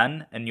the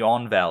Seine and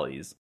Yonne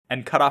valleys,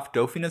 and cut off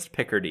Dauphinist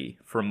Picardy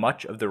from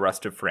much of the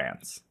rest of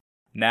France.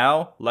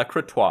 Now, Le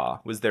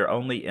Crotoy was their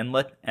only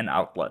inlet and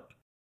outlet.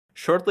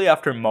 Shortly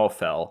after Meaux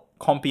fell,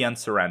 Compiègne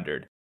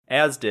surrendered,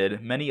 as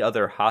did many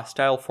other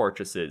hostile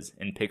fortresses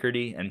in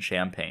Picardy and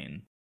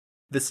Champagne.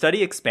 The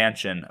steady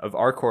expansion of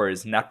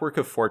Harcourt's network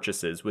of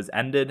fortresses was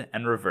ended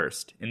and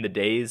reversed in the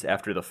days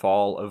after the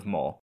fall of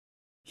Meaux.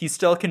 He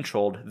still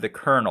controlled the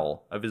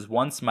kernel of his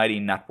once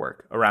mighty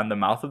network around the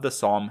mouth of the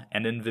Somme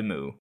and in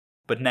Vimeu,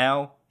 but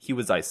now he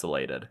was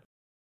isolated.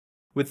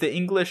 With the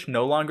English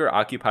no longer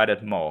occupied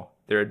at Meaux,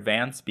 their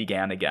advance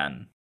began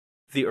again.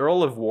 The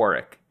Earl of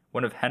Warwick,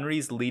 one of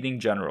Henry's leading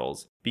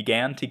generals,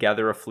 began to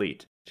gather a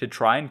fleet to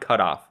try and cut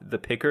off the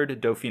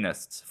Picard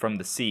Dauphinists from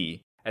the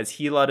sea as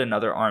he led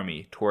another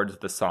army towards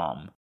the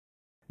Somme.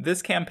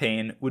 This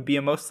campaign would be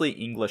a mostly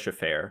English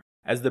affair,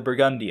 as the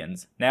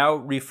Burgundians now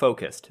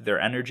refocused their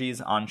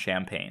energies on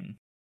Champagne.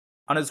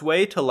 On his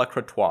way to Le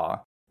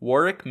Crotoy,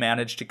 Warwick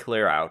managed to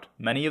clear out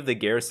many of the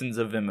garrisons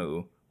of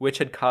Vimeu, which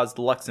had caused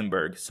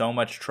Luxembourg so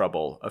much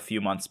trouble a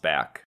few months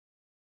back.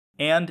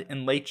 And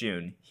in late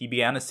June, he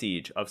began a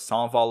siege of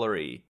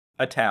Saint-Valery,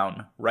 a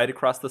town right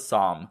across the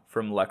Somme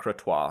from Le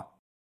Crotoy.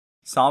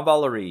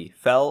 Saint-Valery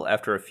fell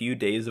after a few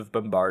days of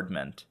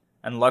bombardment,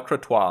 and Le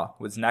Crotoy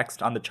was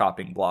next on the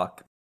chopping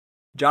block.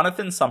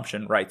 Jonathan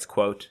Sumption writes,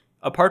 quote,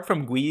 Apart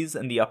from Guise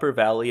and the upper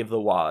valley of the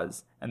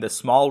Oise, and the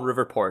small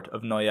river port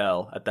of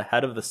Noyelles at the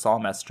head of the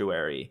Somme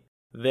estuary,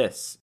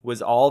 this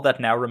was all that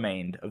now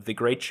remained of the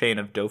great chain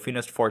of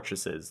Dauphinist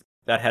fortresses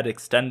that had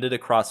extended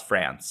across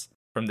France,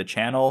 from the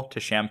Channel to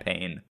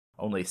Champagne,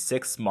 only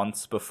 6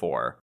 months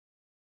before.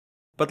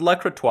 But Le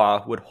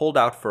Crotoy would hold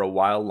out for a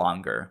while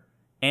longer,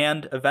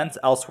 and events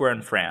elsewhere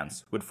in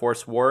France would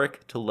force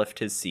Warwick to lift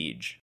his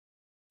siege.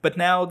 But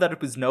now that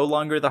it was no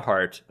longer the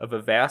heart of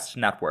a vast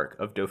network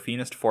of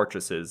Dauphinist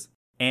fortresses,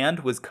 and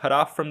was cut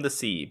off from the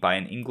sea by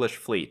an English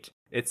fleet,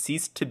 it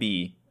ceased to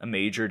be a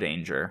major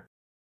danger.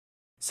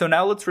 So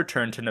now let's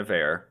return to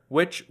Nevers,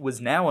 which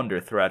was now under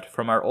threat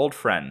from our old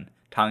friend,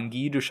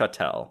 Tanneguy du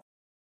Chatel.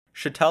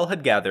 Chatel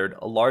had gathered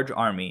a large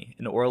army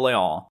in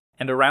Orléans,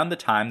 and around the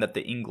time that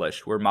the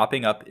English were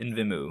mopping up in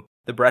Vimeu,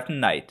 the Breton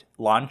Knight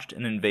launched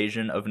an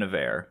invasion of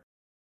Nevers.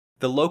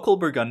 The local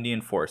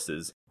Burgundian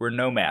forces were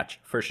no match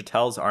for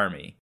Chatel's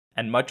army,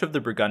 and much of the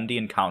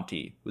Burgundian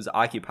county was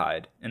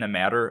occupied in a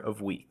matter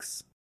of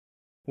weeks.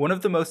 One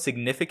of the most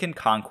significant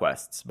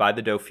conquests by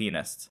the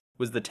Dauphinists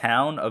was the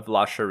town of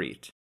La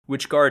Charite,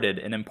 which guarded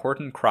an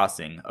important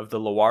crossing of the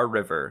Loire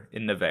River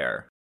in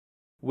Nevers.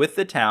 With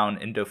the town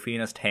in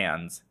Dauphinist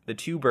hands, the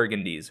two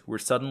Burgundies were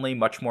suddenly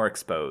much more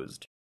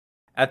exposed.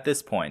 At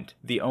this point,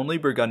 the only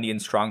Burgundian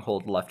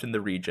stronghold left in the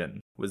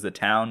region was the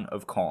town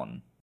of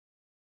Caen.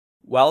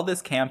 While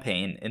this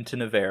campaign into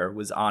Nevers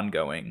was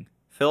ongoing,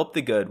 Philip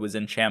the Good was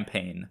in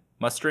Champagne,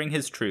 mustering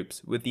his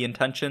troops with the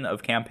intention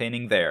of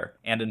campaigning there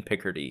and in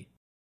Picardy.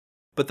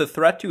 But the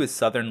threat to his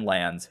southern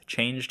lands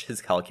changed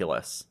his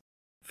calculus.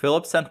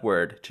 Philip sent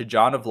word to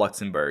John of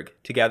Luxembourg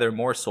to gather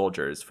more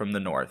soldiers from the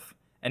north,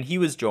 and he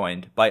was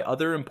joined by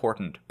other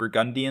important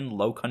Burgundian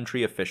Low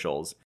Country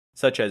officials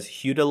such as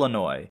Hugh de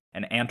Lannoy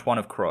and Antoine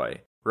of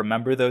Croy.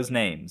 Remember those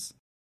names.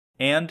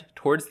 And,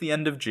 towards the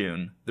end of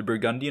June, the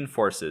Burgundian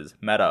forces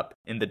met up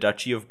in the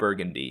Duchy of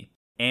Burgundy,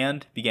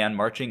 and began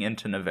marching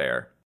into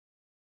Nevers.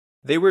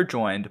 They were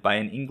joined by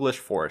an English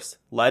force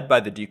led by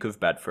the Duke of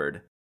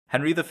Bedford,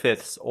 Henry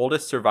V's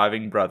oldest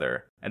surviving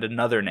brother, and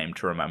another name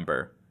to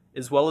remember,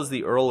 as well as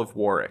the Earl of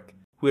Warwick,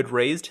 who had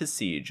raised his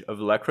siege of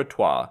Le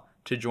Crotoy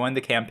to join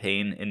the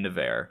campaign in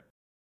Nevers.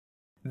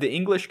 The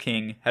English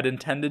king had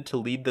intended to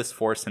lead this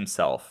force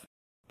himself,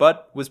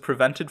 but was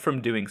prevented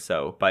from doing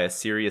so by a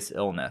serious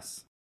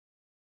illness.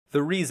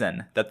 The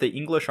reason that the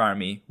English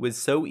army was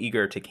so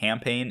eager to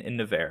campaign in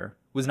Nevers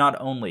was not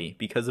only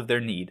because of their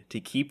need to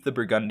keep the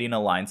Burgundian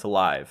alliance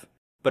alive,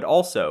 but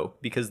also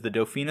because the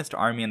Dauphinist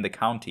army in the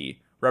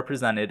county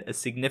represented a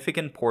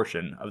significant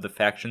portion of the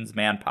faction's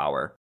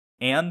manpower,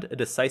 and a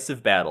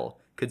decisive battle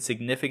could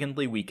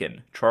significantly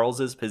weaken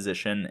Charles's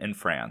position in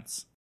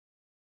France.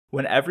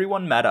 When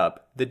everyone met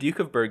up, the Duke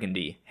of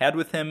Burgundy had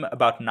with him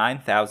about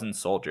 9,000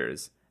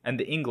 soldiers, and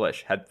the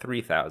English had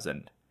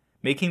 3,000.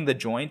 Making the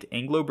joint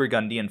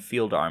Anglo-Burgundian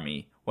field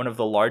army one of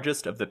the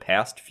largest of the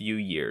past few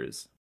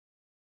years.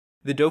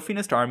 The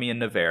Dauphinist army in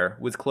Nevers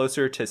was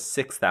closer to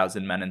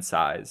 6,000 men in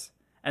size,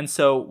 and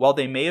so while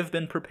they may have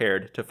been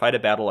prepared to fight a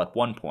battle at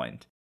one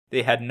point,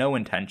 they had no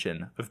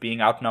intention of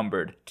being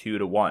outnumbered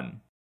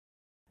 2-1.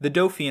 The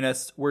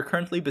Dauphinists were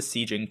currently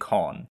besieging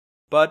Caen,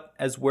 but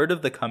as word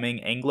of the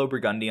coming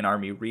Anglo-Burgundian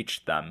army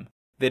reached them,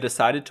 they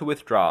decided to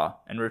withdraw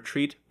and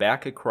retreat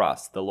back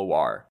across the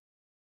Loire.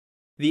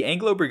 The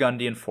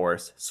Anglo-Burgundian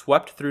force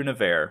swept through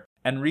Nevers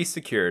and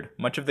resecured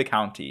much of the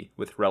county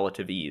with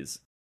relative ease,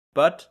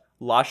 but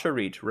La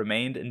Charite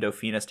remained in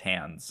Dauphinist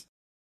hands.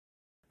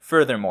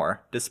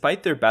 Furthermore,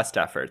 despite their best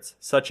efforts,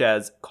 such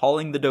as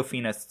calling the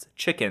Dauphinists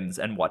chickens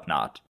and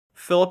whatnot,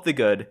 Philip the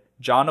Good,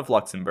 John of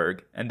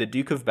Luxembourg, and the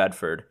Duke of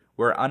Bedford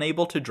were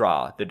unable to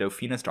draw the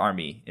Dauphinist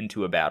army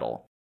into a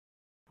battle.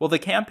 While the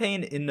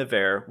campaign in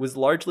Nevers was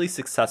largely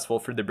successful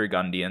for the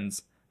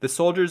Burgundians, the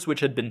soldiers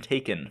which had been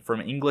taken from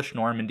English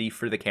Normandy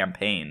for the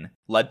campaign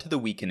led to the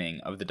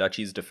weakening of the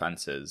duchy's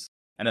defenses,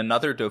 and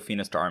another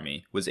Dauphinist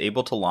army was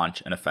able to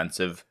launch an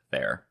offensive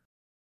there.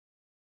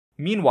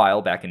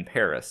 Meanwhile, back in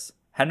Paris,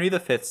 Henry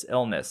V's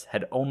illness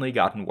had only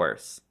gotten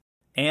worse,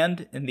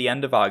 and in the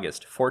end of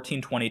August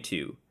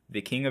 1422,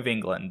 the King of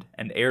England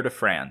and heir to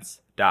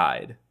France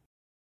died.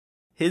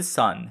 His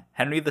son,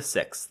 Henry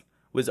VI,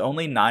 was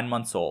only 9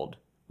 months old,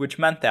 which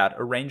meant that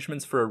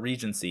arrangements for a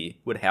regency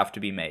would have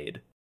to be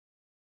made.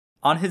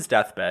 On his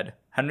deathbed,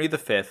 Henry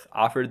V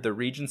offered the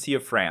regency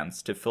of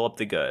France to Philip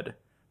the Good,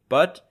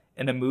 but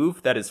in a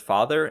move that his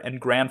father and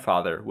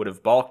grandfather would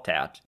have balked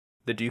at,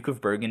 the Duke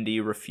of Burgundy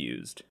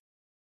refused.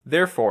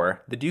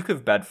 Therefore, the Duke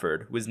of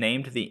Bedford was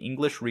named the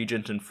English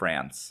regent in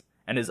France,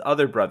 and his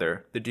other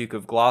brother, the Duke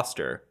of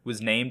Gloucester,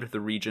 was named the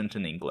regent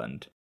in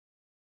England.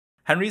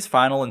 Henry's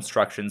final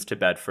instructions to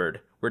Bedford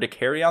were to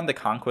carry on the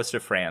conquest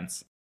of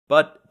France,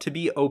 but to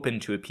be open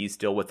to a peace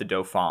deal with the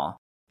Dauphin,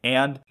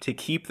 and to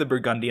keep the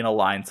Burgundian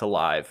alliance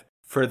alive.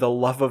 For the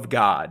love of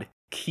God,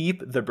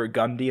 keep the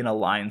Burgundian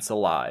alliance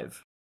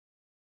alive.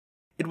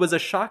 It was a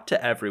shock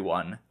to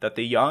everyone that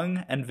the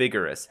young and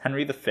vigorous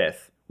Henry V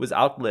was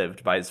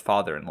outlived by his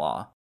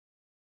father-in-law.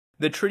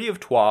 The Treaty of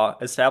Troyes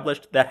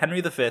established that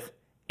Henry V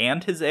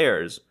and his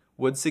heirs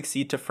would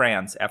succeed to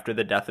France after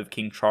the death of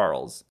King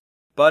Charles,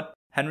 but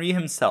Henry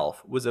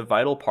himself was a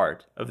vital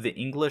part of the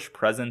English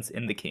presence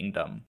in the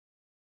kingdom.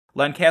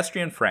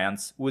 Lancastrian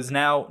France was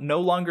now no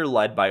longer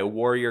led by a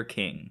warrior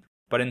king,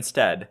 but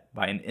instead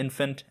by an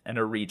infant and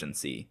a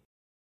regency.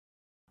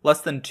 Less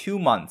than 2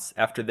 months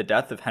after the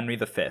death of Henry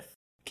V,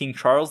 King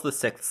Charles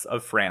VI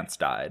of France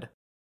died.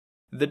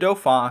 The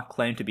Dauphin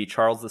claimed to be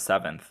Charles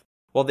VII,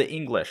 while the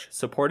English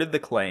supported the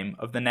claim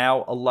of the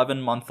now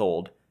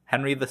 11-month-old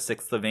Henry VI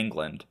of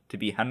England to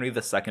be Henry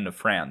II of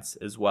France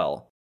as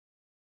well.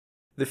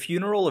 The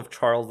funeral of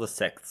Charles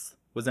VI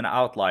was an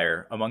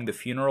outlier among the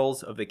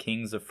funerals of the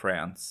kings of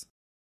France.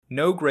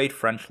 No great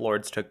French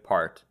lords took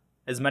part,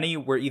 as many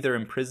were either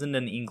imprisoned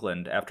in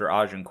England after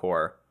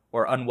Agincourt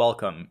or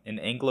unwelcome in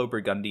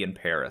Anglo-Burgundian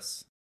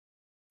Paris.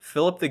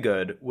 Philip the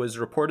Good was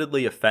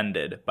reportedly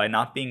offended by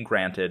not being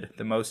granted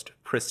the most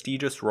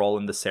prestigious role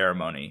in the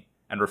ceremony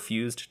and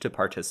refused to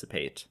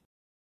participate.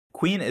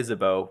 Queen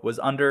Isabeau was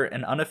under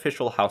an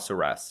unofficial house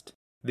arrest.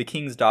 The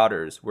king's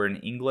daughters were in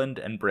England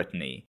and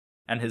Brittany,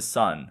 and his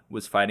son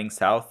was fighting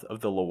south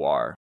of the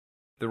Loire.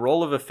 The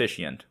role of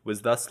officiant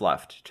was thus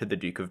left to the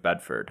Duke of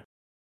Bedford.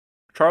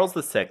 Charles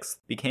VI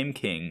became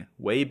king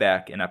way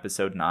back in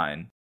episode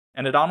 9,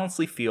 and it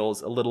honestly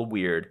feels a little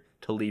weird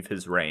to leave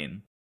his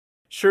reign.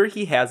 Sure,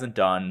 he hasn't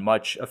done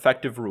much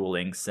effective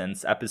ruling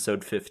since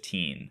episode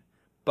 15,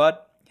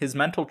 but his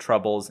mental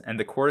troubles and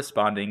the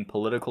corresponding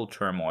political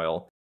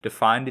turmoil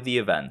defined the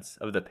events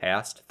of the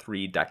past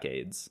 3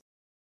 decades.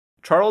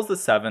 Charles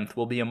VII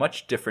will be a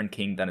much different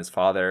king than his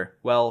father,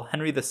 while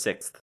Henry VI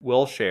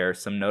will share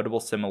some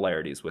notable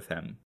similarities with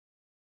him.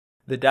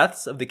 The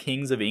deaths of the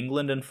kings of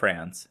England and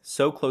France,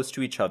 so close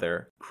to each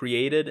other,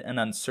 created an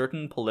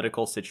uncertain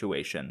political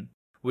situation,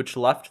 which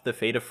left the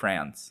fate of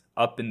France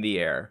up in the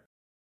air.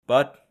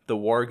 But the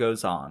war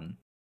goes on.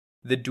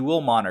 The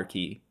dual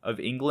monarchy of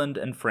England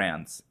and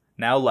France,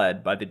 now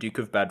led by the Duke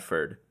of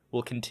Bedford,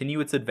 will continue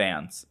its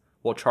advance,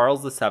 while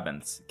Charles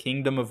VII's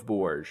Kingdom of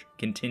Bauge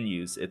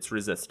continues its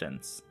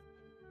resistance.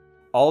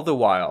 All the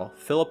while,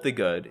 Philip the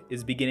Good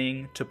is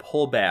beginning to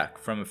pull back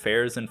from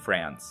affairs in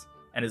France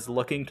and is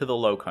looking to the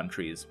Low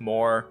Countries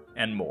more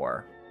and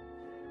more.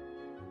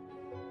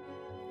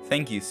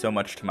 Thank you so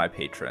much to my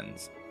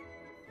patrons: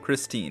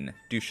 Christine,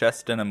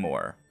 Duchesse de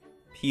Nemours;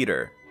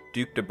 Peter,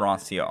 Duc de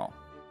Brancion;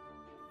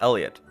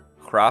 Elliot,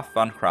 Graf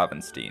von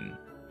Gravenstein;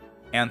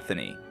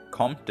 Anthony,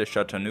 Comte de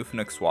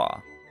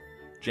Chateauneuf-Nexois;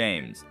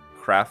 James,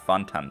 Graf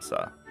von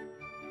Temsa;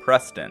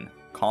 Preston,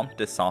 Comte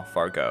de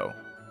Saint-Fargeau;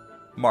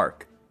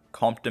 Mark,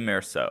 Comte de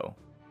Meursault;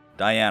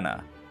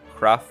 Diana,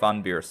 Graf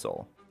von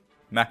Beersel;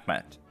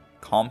 Mehmet,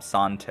 Comte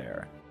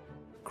Santerre;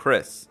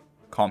 Chris,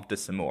 Comte de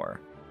Seymour;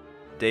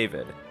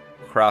 David,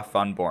 Graf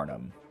von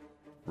Bornum;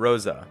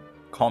 Rosa,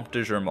 Comte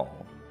de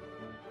Germont;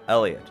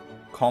 Elliot,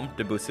 Comte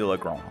de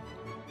Bussy-le-Grand;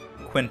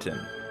 Quentin,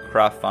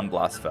 Graf von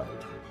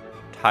Blasfeld;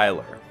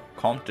 Tyler,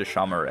 Comte de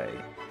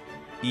Chaumaret;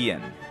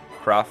 Ian,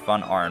 Graf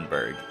von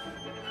Arenberg;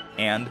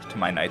 and to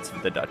my Knights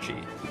of the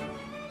Duchy.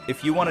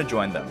 If you want to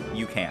join them,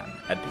 you can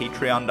at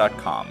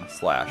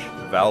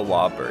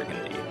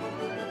patreon.com/ValoisBurgundy.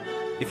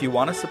 If you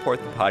want to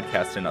support the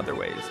podcast in other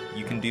ways,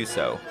 you can do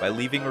so by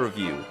leaving a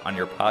review on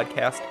your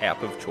podcast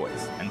app of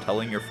choice and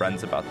telling your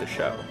friends about the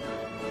show.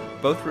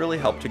 Both really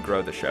help to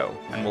grow the show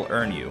and will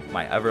earn you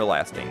my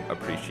everlasting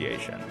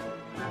appreciation.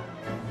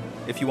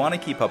 If you want to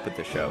keep up with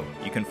the show,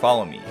 you can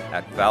follow me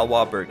at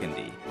Valois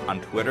Burgundy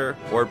on Twitter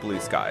or Blue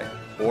Sky,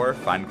 or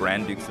find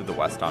Grand Dukes of the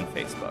West on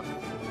Facebook.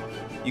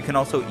 You can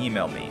also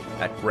email me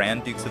at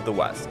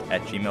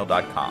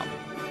granddukesofthewest@gmail.com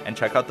and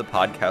check out the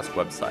podcast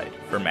website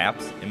for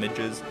maps,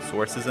 images,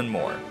 sources, and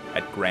more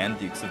at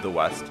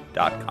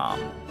granddukesofthewest.com.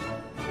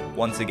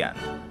 Once again,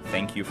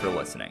 thank you for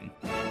listening.